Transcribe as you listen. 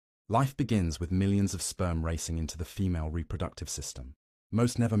Life begins with millions of sperm racing into the female reproductive system.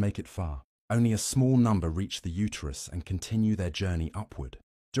 Most never make it far. Only a small number reach the uterus and continue their journey upward.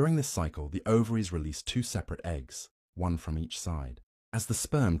 During this cycle, the ovaries release two separate eggs, one from each side. As the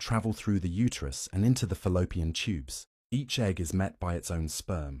sperm travel through the uterus and into the fallopian tubes, each egg is met by its own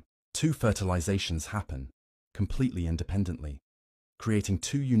sperm. Two fertilizations happen, completely independently, creating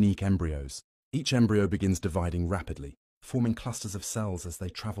two unique embryos. Each embryo begins dividing rapidly, forming clusters of cells as they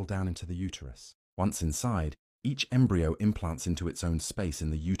travel down into the uterus. Once inside, each embryo implants into its own space in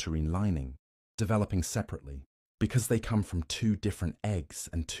the uterine lining, developing separately. Because they come from two different eggs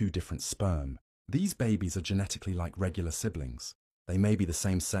and two different sperm, these babies are genetically like regular siblings. They may be the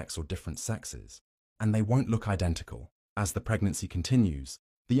same sex or different sexes, and they won't look identical. As the pregnancy continues,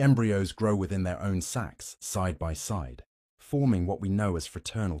 the embryos grow within their own sacs, side by side, forming what we know as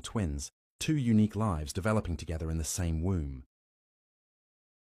fraternal twins, two unique lives developing together in the same womb.